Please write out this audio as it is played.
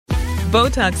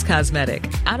Botox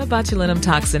Cosmetic, out of botulinum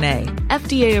toxin A,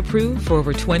 FDA approved for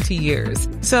over 20 years.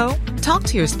 So, talk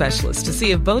to your specialist to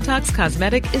see if Botox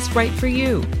Cosmetic is right for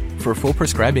you. For full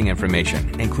prescribing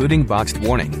information, including boxed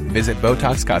warning, visit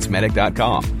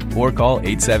BotoxCosmetic.com or call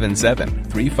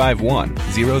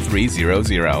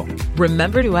 877-351-0300.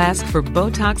 Remember to ask for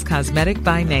Botox Cosmetic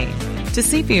by name. To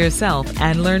see for yourself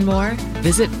and learn more,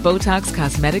 visit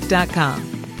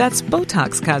BotoxCosmetic.com. That's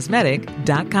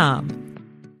BotoxCosmetic.com.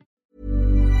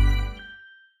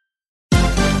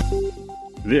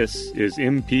 This is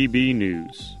MPB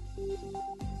News.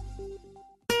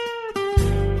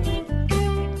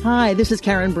 Hi, this is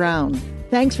Karen Brown.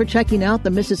 Thanks for checking out the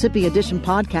Mississippi Edition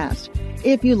podcast.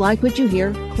 If you like what you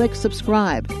hear, click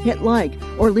subscribe, hit like,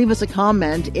 or leave us a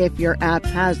comment if your app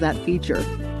has that feature.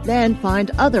 Then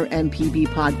find other MPB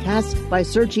podcasts by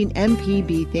searching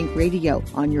MPB Think Radio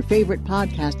on your favorite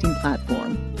podcasting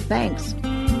platform. Thanks.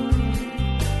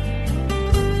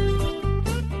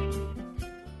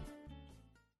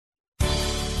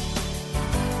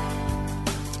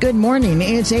 Good morning.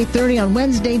 It's 8:30 on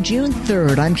Wednesday, June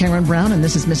 3rd. I'm Karen Brown, and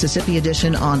this is Mississippi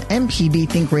Edition on MPB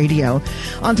Think Radio.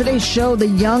 On today's show, the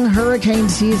young hurricane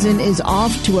season is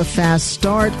off to a fast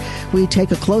start. We take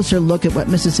a closer look at what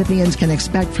Mississippians can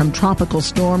expect from Tropical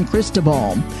Storm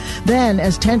Cristobal. Then,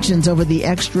 as tensions over the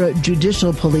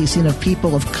extrajudicial policing of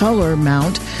people of color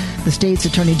mount, the state's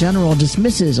Attorney General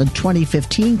dismisses a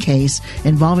 2015 case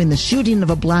involving the shooting of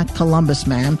a black Columbus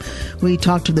man. We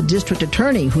talked to the district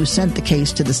attorney who sent the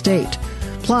case to the state.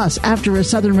 Plus, after a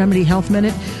Southern Remedy Health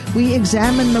Minute, we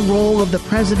examine the role of the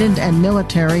president and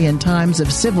military in times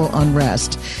of civil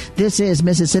unrest. This is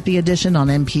Mississippi Edition on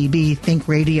MPB Think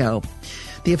Radio.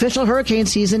 The official hurricane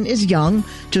season is young,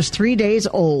 just 3 days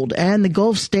old, and the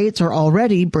Gulf states are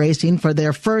already bracing for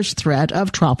their first threat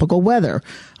of tropical weather.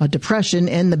 A depression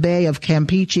in the Bay of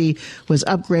Campeche was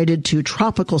upgraded to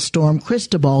Tropical Storm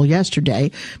Cristobal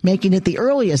yesterday, making it the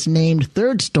earliest named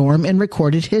third storm in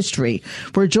recorded history.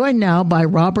 We're joined now by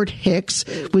Robert Hicks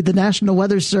with the National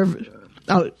Weather Service.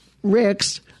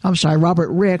 Robert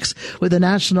Ricks with the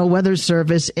National Weather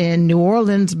Service in New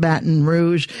Orleans, Baton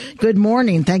Rouge. Good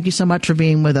morning. Thank you so much for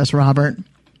being with us, Robert.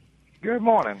 Good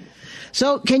morning.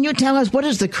 So can you tell us what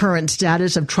is the current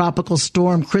status of Tropical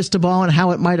Storm Cristobal and how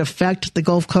it might affect the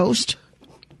Gulf Coast?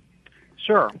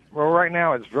 Sure. Well, right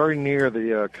now it's very near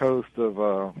the coast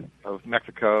of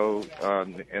Mexico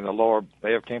in the lower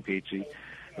Bay of Campeche.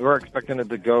 We're expecting it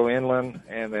to go inland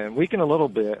and then weaken a little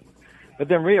bit, but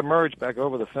then reemerge back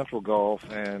over the central Gulf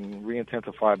and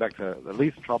re-intensify back to at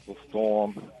least a tropical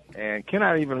storm, and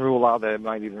cannot even rule out that it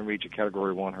might even reach a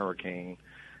Category 1 hurricane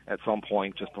at some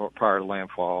point just prior to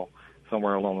landfall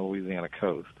somewhere along the Louisiana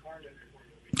coast.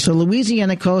 So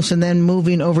Louisiana coast and then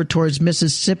moving over towards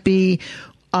Mississippi.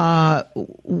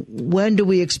 When do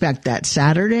we expect that?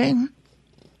 Saturday?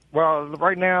 Well,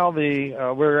 right now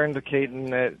we're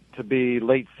indicating it to be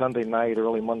late Sunday night,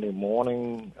 early Monday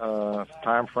morning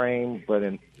time frame. But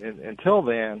until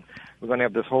then, we're going to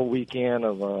have this whole weekend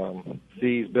of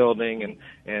seas building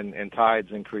and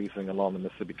tides increasing along the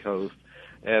Mississippi coast,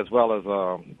 as well as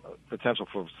potential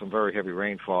for some very heavy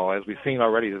rainfall, as we've seen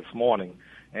already this morning.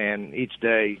 And each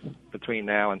day between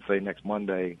now and, say, next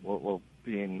Monday, we'll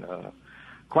be in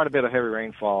quite a bit of heavy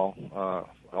rainfall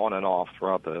on and off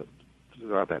throughout that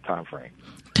time frame.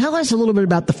 Tell us a little bit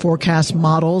about the forecast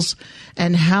models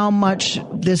and how much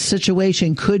this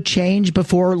situation could change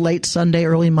before late Sunday,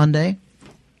 early Monday.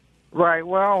 Right.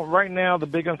 Well, right now the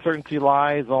big uncertainty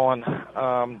lies on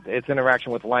its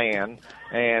interaction with land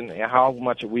and how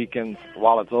much it weakens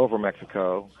while it's over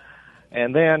Mexico.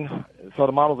 And then, so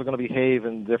the models are going to behave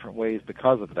in different ways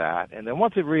because of that. And then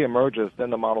once it reemerges, then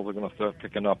the models are going to start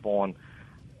picking up on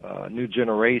new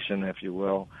generation, if you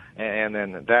will, and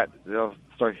then they'll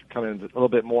start coming a little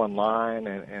bit more in line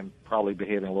and probably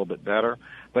behaving a little bit better.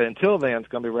 But until then, it's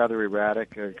going to be rather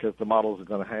erratic because the models are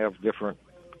going to have different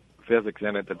physics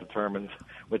in it that determines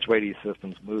which way these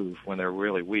systems move when they're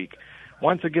really weak.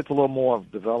 Once it gets a little more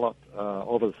developed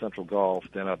over the central Gulf,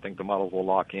 then I think the models will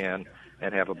lock in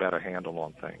and have a better handle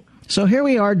on things. So here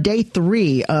we are, day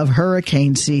 3 of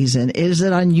hurricane season. Is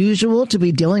it unusual to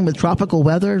be dealing with tropical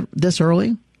weather this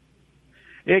early?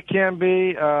 It can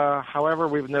be. However,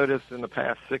 we've noticed in the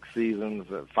past 6 seasons,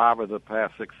 5 of the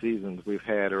past 6 seasons, we've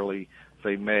had early,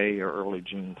 say, May or early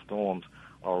June storms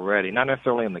already. Not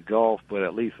necessarily in the Gulf, but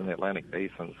at least in the Atlantic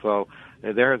Basin. So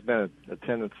there has been a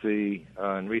tendency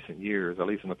in recent years, at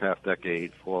least in the past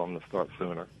decade, for them to start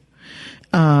sooner.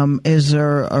 Is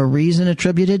there a reason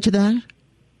attributed to that?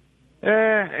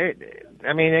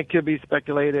 It could be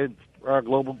speculated.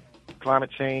 Global climate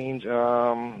change,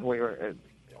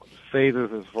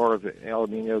 phases as far as the El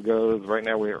Nino goes. Right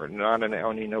now we are not in an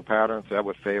El Nino pattern, so that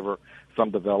would favor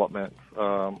some development,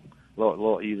 a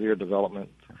little easier development.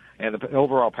 And the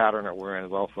overall pattern that we're in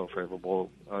is also favorable,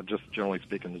 just generally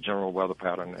speaking, the general weather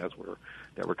pattern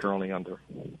that we're currently under.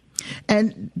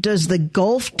 And does the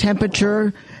Gulf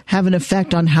temperature have an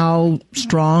effect on how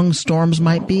strong storms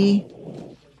might be?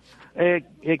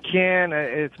 It can.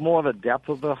 It's more the depth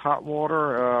of the hot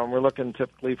water. We're looking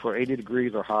typically for 80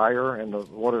 degrees or higher, and the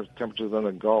water temperatures in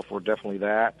the Gulf are definitely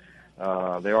that.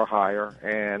 They are higher.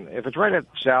 And if it's right at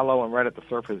shallow and right at the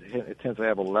surface, it tends to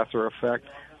have a lesser effect.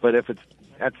 But if it's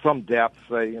at some depth,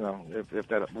 say, if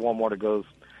that warm water goes,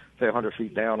 say, 100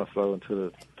 feet down or so into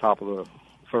the top of the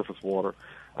surface water,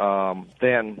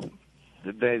 then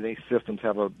these systems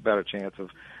have a better chance of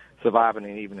surviving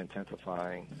and even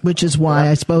intensifying. Which is why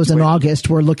I suppose in August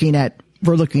we're looking at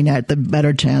the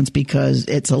better chance because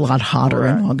it's a lot hotter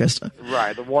in August.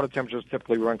 Right. The water temperatures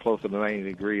typically run closer to 90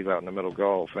 degrees out in the middle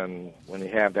Gulf, and when you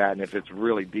have that, and if it's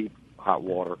really deep hot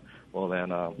water, well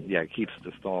then, it keeps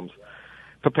the storms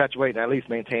perpetuating, at least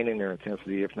maintaining their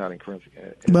intensity, if not increasing.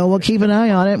 Well, we'll keep an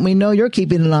eye on it. We know you're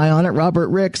keeping an eye on it. Robert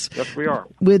Ricks. Yes, we are.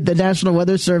 With the National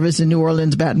Weather Service in New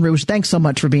Orleans, Baton Rouge. Thanks so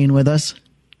much for being with us.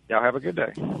 Y'all have a good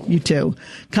day. You too.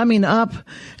 Coming up,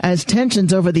 as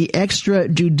tensions over the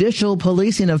extrajudicial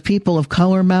policing of people of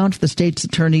color mount, the state's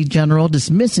attorney general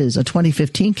dismisses a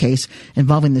 2015 case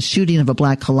involving the shooting of a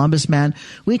black Columbus man.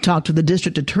 We talked to the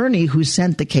district attorney who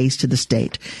sent the case to the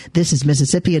state. This is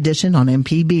Mississippi Edition on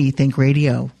MPB Think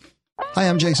Radio. Hi,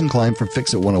 I'm Jason Klein from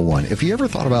Fix It 101. If you ever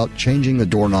thought about changing the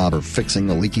doorknob or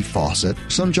fixing a leaky faucet,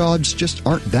 some jobs just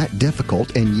aren't that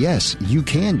difficult, and yes, you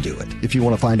can do it. If you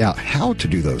want to find out how to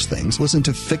do those things, listen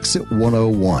to Fix It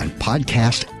 101,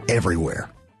 podcast everywhere.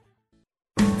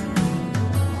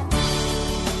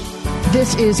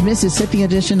 This is Mississippi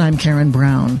Edition. I'm Karen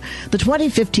Brown. The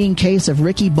 2015 case of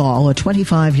Ricky Ball, a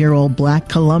 25-year-old black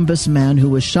Columbus man who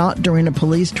was shot during a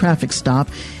police traffic stop,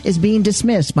 is being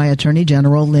dismissed by Attorney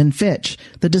General Lynn Fitch.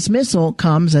 The dismissal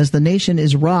comes as the nation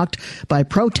is rocked by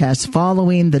protests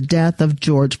following the death of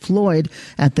George Floyd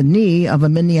at the knee of a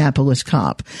Minneapolis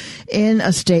cop. In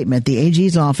a statement, the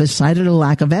AG's office cited a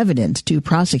lack of evidence to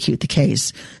prosecute the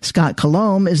case. Scott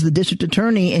Colomb is the district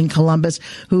attorney in Columbus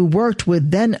who worked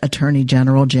with then Attorney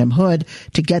General Jim Hood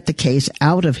to get the case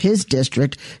out of his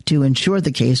district to ensure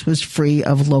the case was free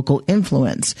of local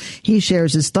influence. He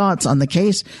shares his thoughts on the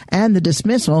case and the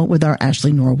dismissal with our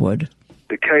Ashley Norwood.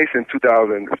 The case in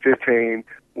 2015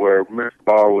 where Mr.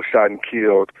 Ball was shot and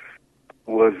killed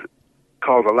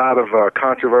caused a lot of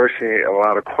controversy and a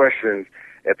lot of questions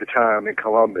at the time in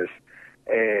Columbus.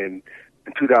 And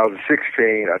in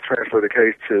 2016, I transferred the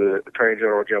case to Attorney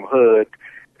General Jim Hood,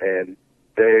 and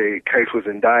the case was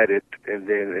indicted, and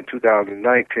then in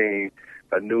 2019,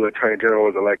 a new attorney general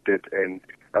was elected, and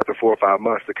after 4 or 5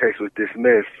 months, the case was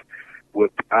dismissed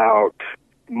without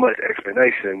much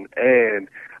explanation, and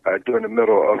during the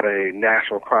middle of a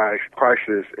national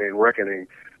crisis and reckoning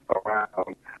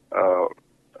around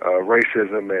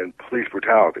racism and police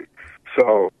brutality.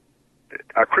 So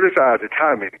I criticized the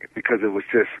timing because it was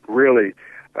just really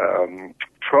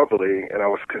troubling, and I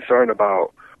was concerned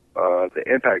about the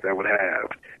impact that would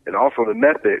have, and also the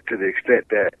method, to the extent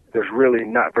that there's really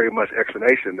not very much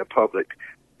explanation the public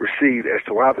received as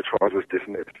to why the charge was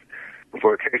dismissed.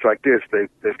 For a case like this,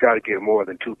 they've got to get more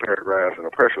than 2 paragraphs in a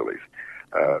press release.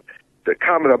 The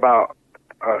comment about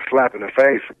slap in the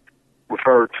face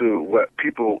referred to what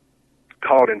people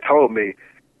called and told me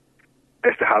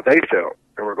as to how they felt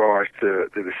in regards to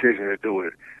the decision to do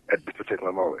it at this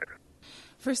particular moment.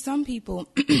 For some people,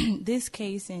 this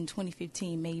case in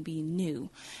 2015 may be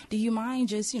new. Do you mind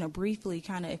just, briefly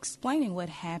kind of explaining what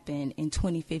happened in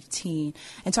 2015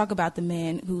 and talk about the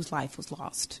man whose life was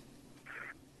lost?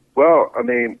 Well, I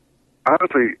mean,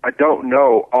 honestly, I don't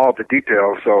know all the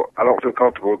details, so I don't feel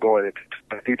comfortable going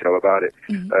into detail about it.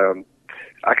 Mm-hmm.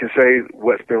 I can say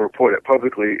what's been reported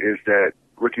publicly is that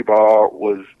Ricky Ball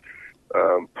was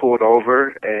pulled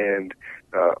over, and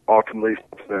ultimately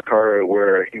something occurred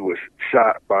where he was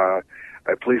shot by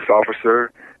a police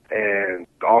officer, and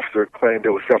the officer claimed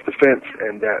it was self-defense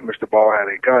and that Mr. Ball had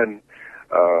a gun.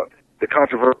 The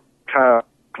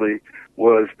controversy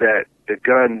was that the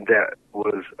gun that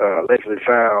was allegedly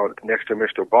found next to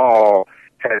Mr. Ball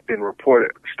had been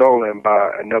reported stolen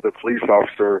by another police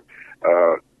officer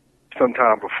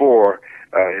sometime before,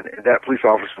 and that police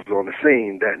officer was on the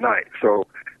scene that night. So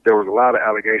there was a lot of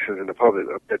allegations in the public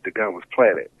that the gun was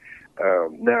planted.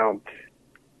 Now,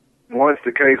 once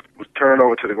the case was turned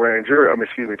over to the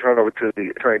turned over to the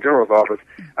Attorney General's office,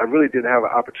 I really didn't have an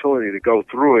opportunity to go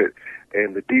through it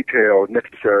in the detail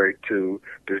necessary to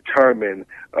determine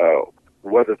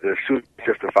whether the shooting is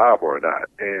justifiable or not.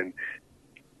 And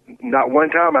not one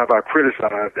time have I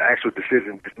criticized the actual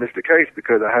decision to dismiss the case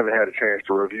because I haven't had a chance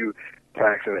to review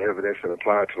facts and evidence and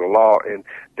apply it to the law, and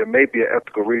there may be an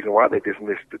ethical reason why they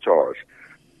dismissed the charge.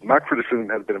 My criticism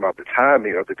has been about the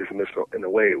timing of the dismissal and the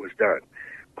way it was done.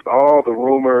 With all the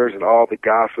rumors and all the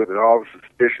gossip and all the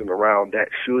suspicion around that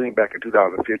shooting back in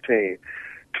 2015,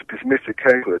 to dismiss the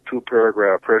case with a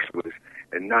 2-paragraph press release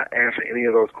and not answer any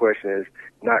of those questions,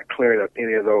 not clearing up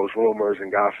any of those rumors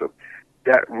and gossip,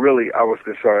 that really, I was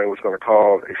concerned, was going to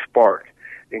cause a spark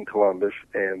in Columbus,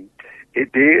 and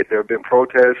it did. There have been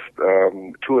protests 2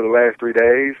 of the last 3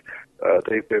 days.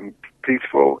 They've been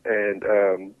peaceful, and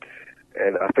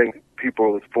I think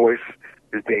people's voice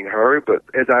is being heard. But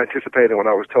as I anticipated when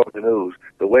I was told the news,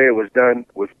 the way it was done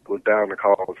was bound to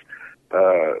cause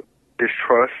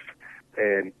distrust,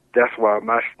 and that's why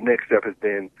my next step has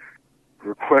been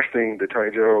requesting the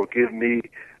Attorney General give me,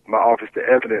 my office, the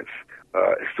evidence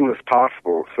as soon as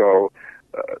possible so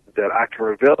that I can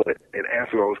reveal it and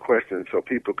answer those questions so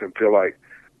people can feel like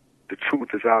the truth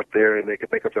is out there and they can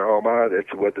make up their own mind as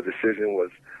to whether the decision was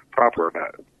proper or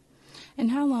not.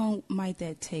 And how long might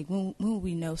that take? When will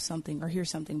we know something or hear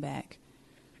something back?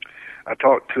 I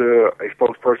talked to a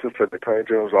spokesperson for the Attorney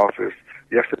General's office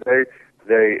yesterday.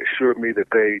 They assured me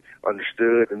that they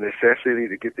understood the necessity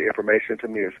to get the information to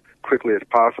me as quickly as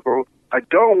possible. I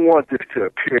don't want this to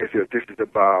appear as if this is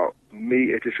about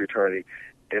me as district attorney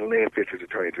and Lynn Fitch as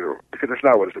Attorney General, because that's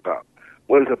not what it's about.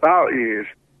 What it's about is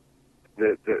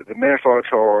the manslaughter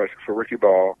charge for Ricky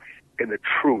Ball and the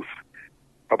truth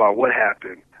about what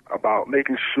happened, about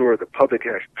making sure the public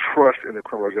has trust in the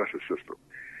criminal justice system.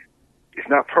 It's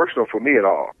not personal for me at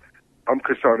all. I'm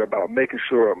concerned about making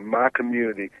sure my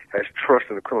community has trust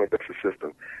in the criminal justice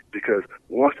system, because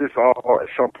once this all at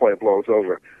some point blows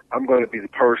over, I'm going to be the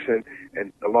person,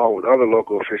 and along with other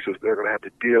local officials, they're going to have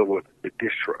to deal with the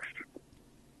distrust.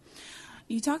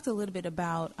 You talked a little bit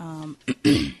about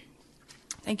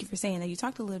thank you for saying that. You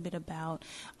talked a little bit about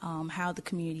how the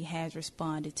community has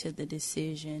responded to the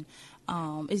decision.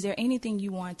 Is there anything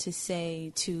you want to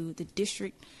say to the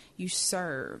district you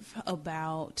serve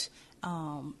about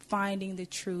finding the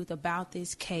truth about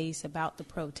this case, about the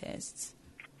protests?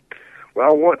 Well,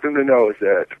 I want them to know is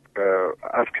that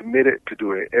I've committed to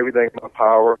doing everything in my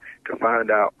power to find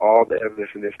out all the evidence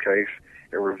in this case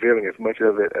and revealing as much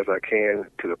of it as I can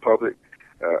to the public.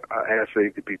 I ask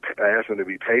them to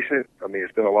be patient. I mean,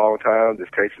 it's been a long time. This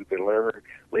case has been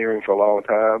lingering for a long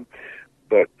time.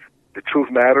 But the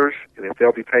truth matters, and if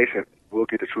they'll be patient, we'll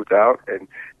get the truth out. And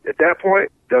at that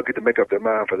point, they'll get to make up their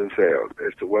mind for themselves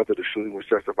as to whether the shooting was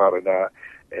justified or not.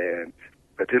 And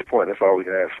at this point, that's all we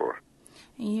can ask for.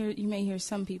 And you may hear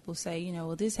some people say,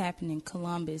 well, this happened in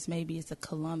Columbus. Maybe it's a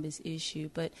Columbus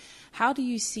issue. But how do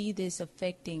you see this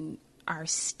affecting our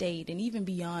state and even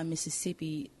beyond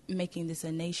Mississippi, making this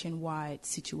a nationwide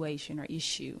situation or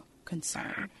issue,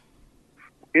 concern?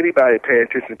 Anybody paying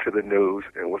attention to the news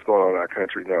and what's going on in our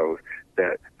country knows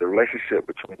that the relationship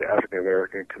between the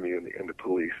African-American community and the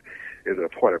police is at a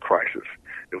point of crisis.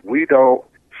 If we don't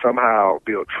somehow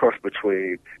build trust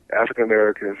between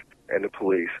African-Americans and the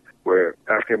police, where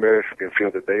African-Americans can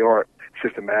feel that they aren't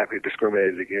systematically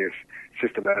discriminated against,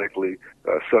 systematically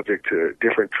subject to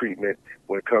different treatment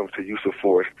when it comes to use of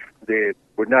force, then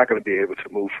we're not going to be able to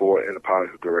move forward in a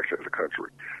positive direction as a country.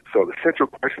 So the central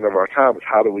question of our time is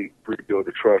how do we rebuild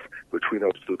the trust between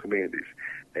those two communities?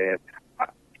 And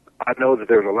I know that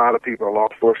there's a lot of people in law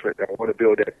enforcement that want to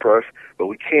build that trust, but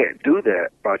we can't do that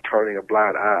by turning a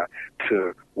blind eye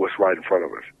to what's right in front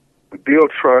of us. We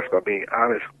build trust by being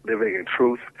honest, living in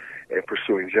truth, and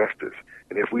pursuing justice.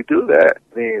 And if we do that,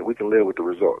 then we can live with the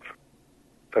results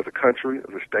as a country,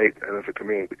 as a state, and as a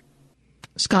community.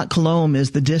 Scott Colomb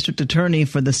is the district attorney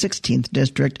for the 16th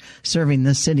district, serving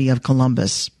the city of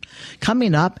Columbus.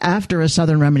 Coming up after a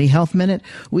Southern Remedy Health Minute,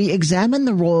 we examine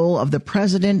the role of the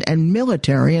president and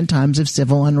military in times of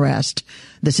civil unrest.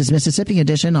 This is Mississippi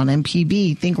Edition on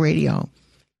MPB Think Radio.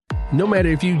 No matter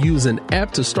if you use an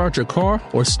app to start your car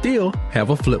or still have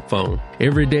a flip phone,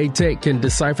 Everyday Tech can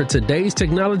decipher today's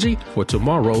technology for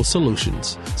tomorrow's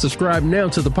solutions. Subscribe now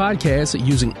to the podcast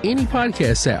using any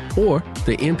podcast app or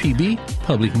the MPB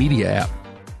Public Media app.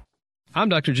 I'm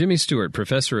Dr. Jimmy Stewart,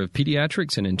 professor of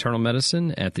pediatrics and internal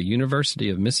medicine at the University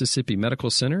of Mississippi Medical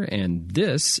Center, and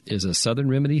this is a Southern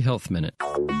Remedy Health Minute.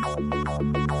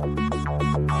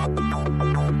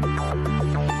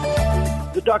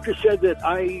 The The doctor said that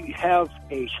I have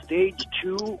a stage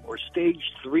 2 or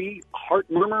stage 3 heart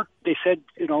murmur. They said,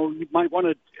 you might want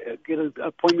to get an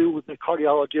appointment with a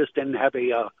cardiologist and have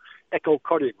a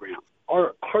echocardiogram.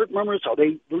 Are heart murmurs, are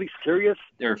they really serious?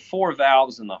 There are 4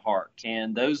 valves in the heart,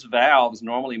 and those valves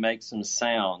normally make some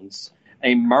sounds.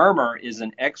 A murmur is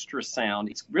an extra sound.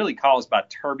 It's really caused by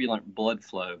turbulent blood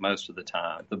flow most of the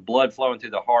time. The blood flowing through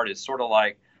the heart is sort of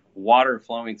like water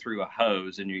flowing through a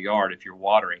hose in your yard if you're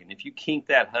watering. And if you kink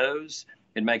that hose,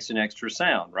 it makes an extra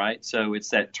sound, right? So it's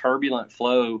that turbulent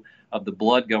flow of the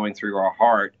blood going through our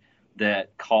heart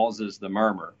that causes the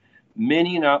murmur.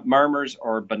 Many murmurs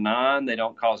are benign. They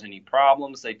don't cause any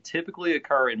problems. They typically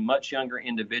occur in much younger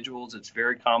individuals. It's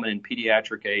very common in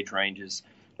pediatric age ranges.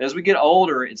 As we get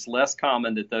older, it's less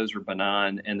common that those are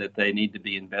benign and that they need to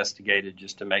be investigated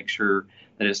just to make sure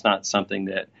that it's not something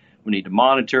that we need to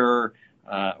monitor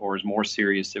or is more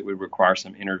serious that would require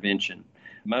some intervention.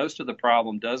 Most of the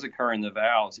problem does occur in the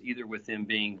valves, either with them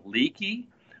being leaky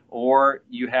or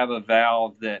you have a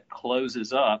valve that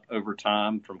closes up over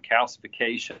time from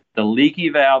calcification. The leaky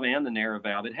valve and the narrow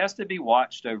valve, it has to be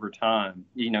watched over time.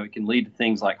 It can lead to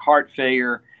things like heart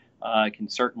failure. It can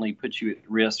certainly put you at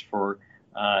risk for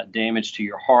damage to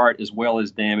your heart as well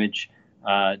as damage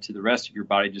to the rest of your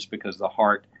body just because the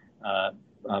heart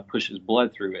pushes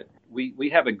blood through it. We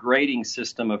have a grading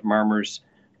system of murmurs.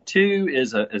 2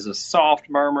 is a soft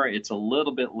murmur. It's a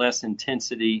little bit less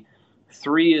intensity.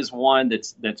 3 is one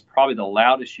that's probably the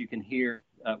loudest you can hear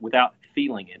without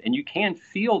feeling it. And you can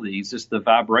feel these, just the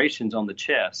vibrations on the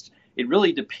chest. It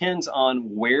really depends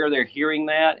on where they're hearing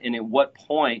that and at what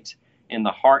point in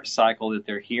the heart cycle that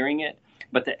they're hearing it.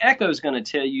 But the echo is going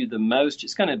to tell you the most.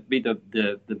 It's going to be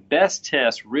the best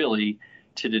test, really,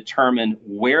 to determine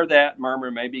where that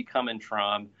murmur may be coming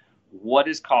from, what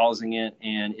is causing it,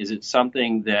 and is it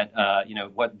something that,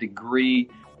 what degree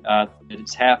that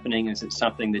it's happening? Is it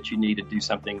something that you need to do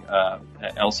something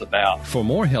else about? For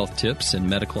more health tips and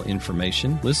medical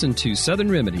information, listen to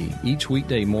Southern Remedy each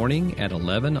weekday morning at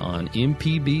 11 on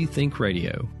MPB Think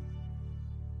Radio.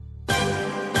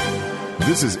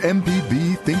 This is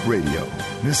MPB Think Radio.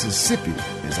 Mississippi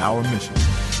is our mission.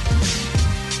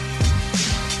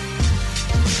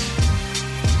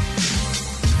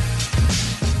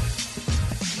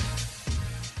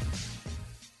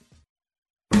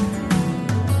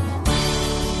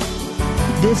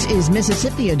 This is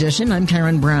Mississippi Edition. I'm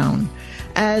Karen Brown.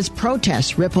 As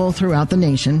protests ripple throughout the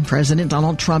nation, President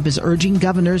Donald Trump is urging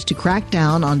governors to crack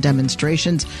down on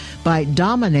demonstrations by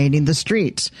dominating the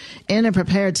streets. In a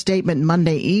prepared statement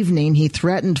Monday evening, he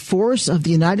threatened force of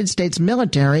the United States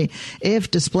military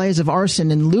if displays of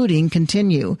arson and looting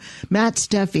continue. Matt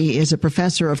Steffi is a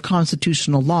professor of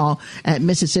constitutional law at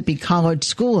Mississippi College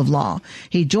School of Law.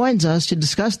 He joins us to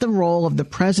discuss the role of the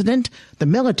president, the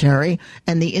military,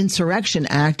 and the Insurrection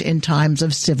Act in times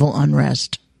of civil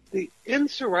unrest. The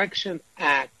Insurrection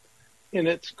Act in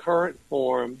its current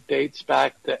form dates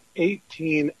back to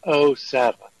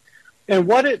 1807. And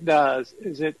what it does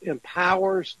is it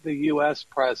empowers the U.S.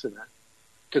 president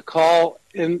to call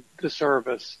into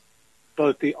service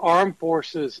both the armed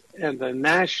forces and the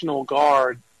National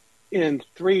Guard in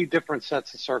 3 different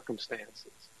sets of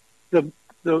circumstances. The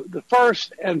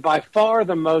first and by far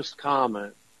the most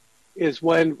common is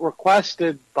when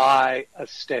requested by a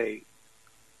state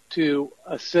to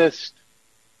assist,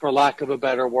 for lack of a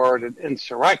better word, an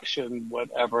insurrection,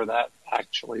 whatever that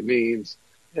actually means.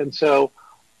 And so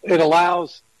it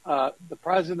allows the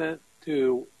president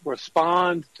to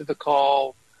respond to the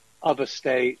call of a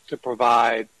state to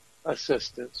provide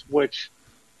assistance, which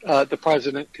the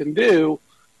president can do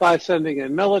by sending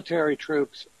in military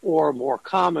troops or, more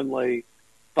commonly,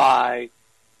 by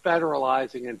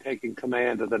federalizing and taking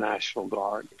command of the National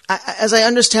Guard. As I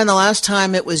understand, the last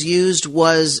time it was used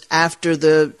was after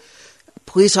the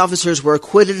police officers were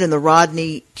acquitted in the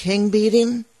Rodney King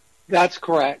beating? That's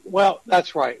correct. Well,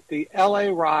 that's right. The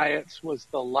L.A. riots was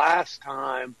the last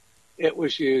time it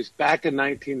was used back in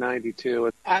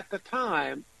 1992. At the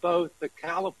time, both the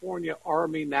California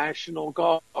Army National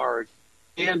Guard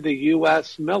and the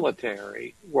U.S.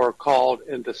 military were called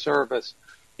into service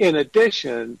in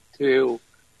addition to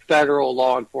federal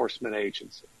law enforcement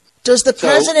agencies. Does the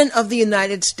President of the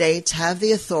United States have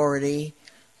the authority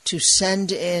to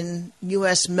send in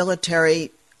U.S.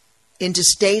 military into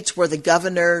states where the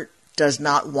governor does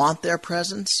not want their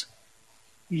presence?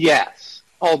 Yes,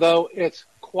 although it's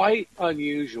quite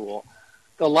unusual.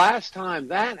 The last time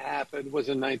that happened was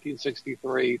in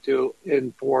 1963 to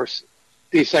enforce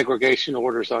desegregation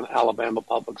orders on Alabama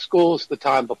public schools. The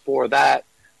time before that,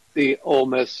 the Ole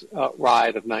Miss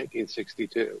riot of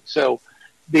 1962. So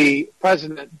The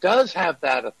president does have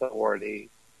that authority,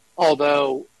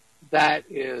 although that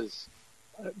is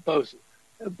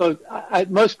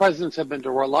most presidents have been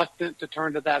reluctant to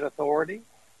turn to that authority,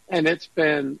 and it's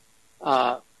been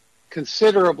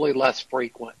considerably less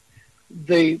frequent.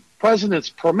 The president's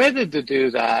permitted to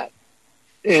do that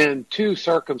in two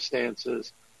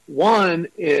circumstances. One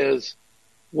is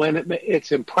when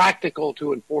it's impractical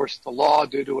to enforce the law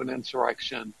due to an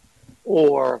insurrection,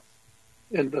 or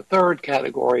in the third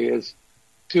category is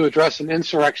to address an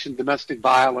insurrection, domestic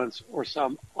violence, or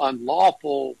some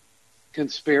unlawful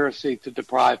conspiracy to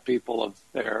deprive people of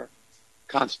their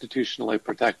constitutionally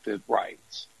protected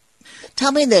rights.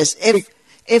 Tell me this,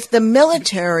 if the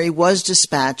military was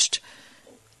dispatched,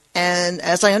 and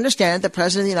as I understand it, the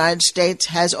President of the United States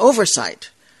has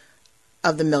oversight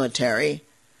of the military,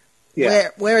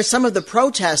 whereas some of the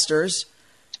protesters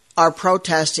are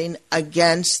protesting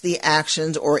against the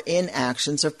actions or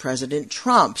inactions of President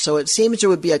Trump. So it seems there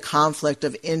would be a conflict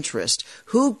of interest.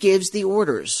 Who gives the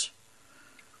orders?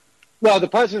 Well, the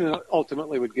president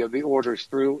ultimately would give the orders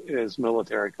through his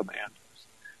military commanders.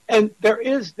 And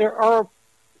there are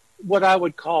what I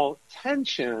would call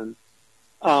tension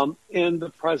in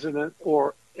the president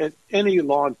or in any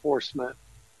law enforcement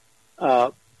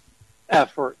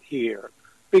effort here,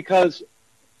 because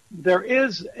there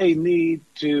is a need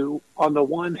to, on the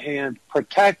one hand,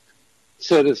 protect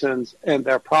citizens and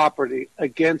their property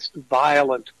against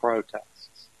violent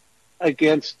protests,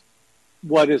 against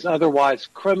what is otherwise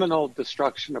criminal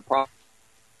destruction of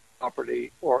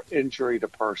property or injury to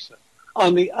person.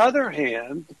 On the other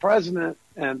hand, the president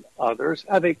and others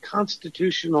have a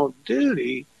constitutional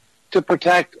duty to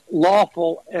protect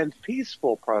lawful and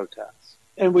peaceful protests.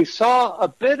 And we saw a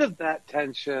bit of that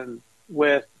tension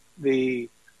with the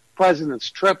president's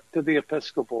trip to the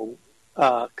Episcopal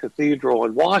Cathedral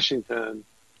in Washington,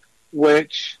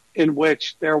 in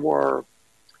which there were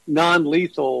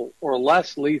non-lethal or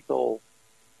less lethal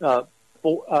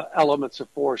elements of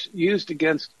force used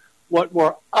against what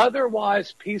were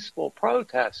otherwise peaceful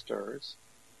protesters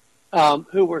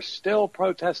who were still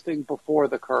protesting before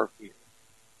the curfew.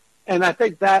 And I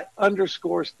think that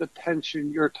underscores the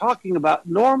tension you're talking about.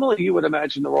 Normally, you would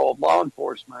imagine the role of law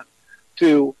enforcement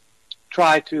to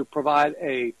try to provide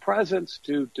a presence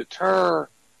to deter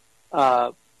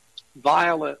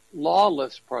violent,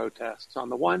 lawless protests on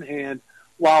the one hand,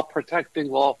 while protecting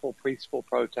lawful, peaceful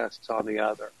protests on the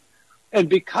other. And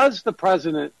because the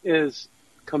president is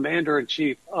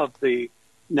commander-in-chief of the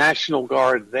National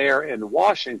Guard there in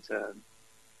Washington,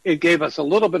 it gave us a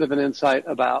little bit of an insight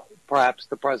about perhaps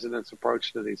the president's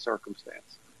approach to these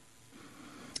circumstances.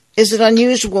 Is it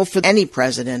unusual for any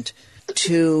president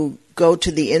to go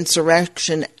to the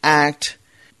Insurrection Act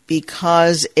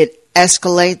because it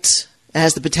escalates, it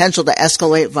has the potential to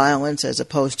escalate violence as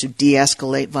opposed to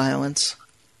de-escalate violence?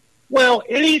 Well,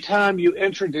 anytime you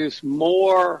introduce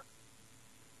more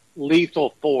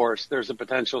lethal force, there's a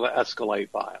potential to escalate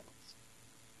violence.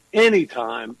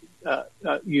 Anytime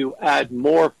you add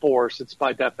more force, it's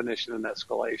by definition an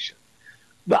escalation.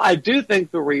 But I do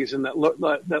think the reason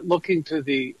that looking to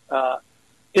the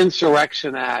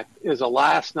Insurrection Act is a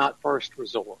last, not first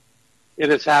resort. It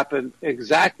has happened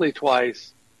exactly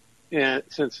twice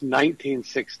since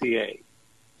 1968,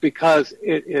 because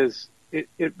it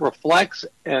reflects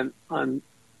an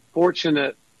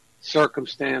unfortunate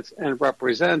circumstance and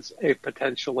represents a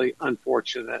potentially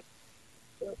unfortunate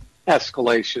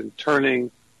escalation, turning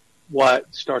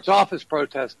what starts off as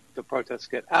protest, the protests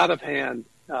get out of hand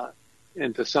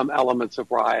into some elements of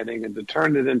rioting, and to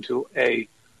turn it into a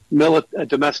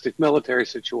domestic military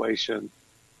situation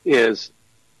is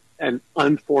an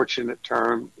unfortunate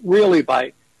term, really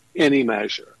by any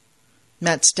measure.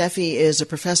 Matt Steffi is a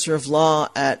professor of law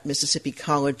at Mississippi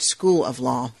College School of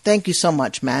Law. Thank you so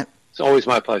much, Matt. It's always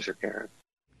my pleasure, Karen.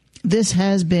 This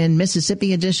has been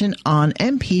Mississippi Edition on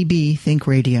MPB Think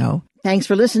Radio. Thanks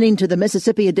for listening to the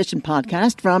Mississippi Edition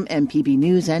podcast from MPB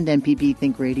News and MPB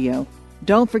Think Radio.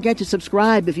 Don't forget to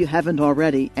subscribe if you haven't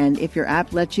already, and if your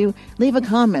app lets you, leave a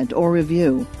comment or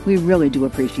review. We really do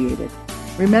appreciate it.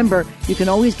 Remember, you can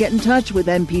always get in touch with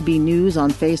MPB News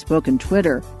on Facebook and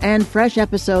Twitter, and fresh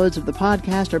episodes of the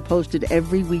podcast are posted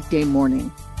every weekday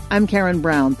morning. I'm Karen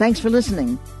Brown. Thanks for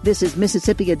listening. This is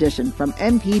Mississippi Edition from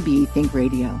MPB Think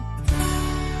Radio.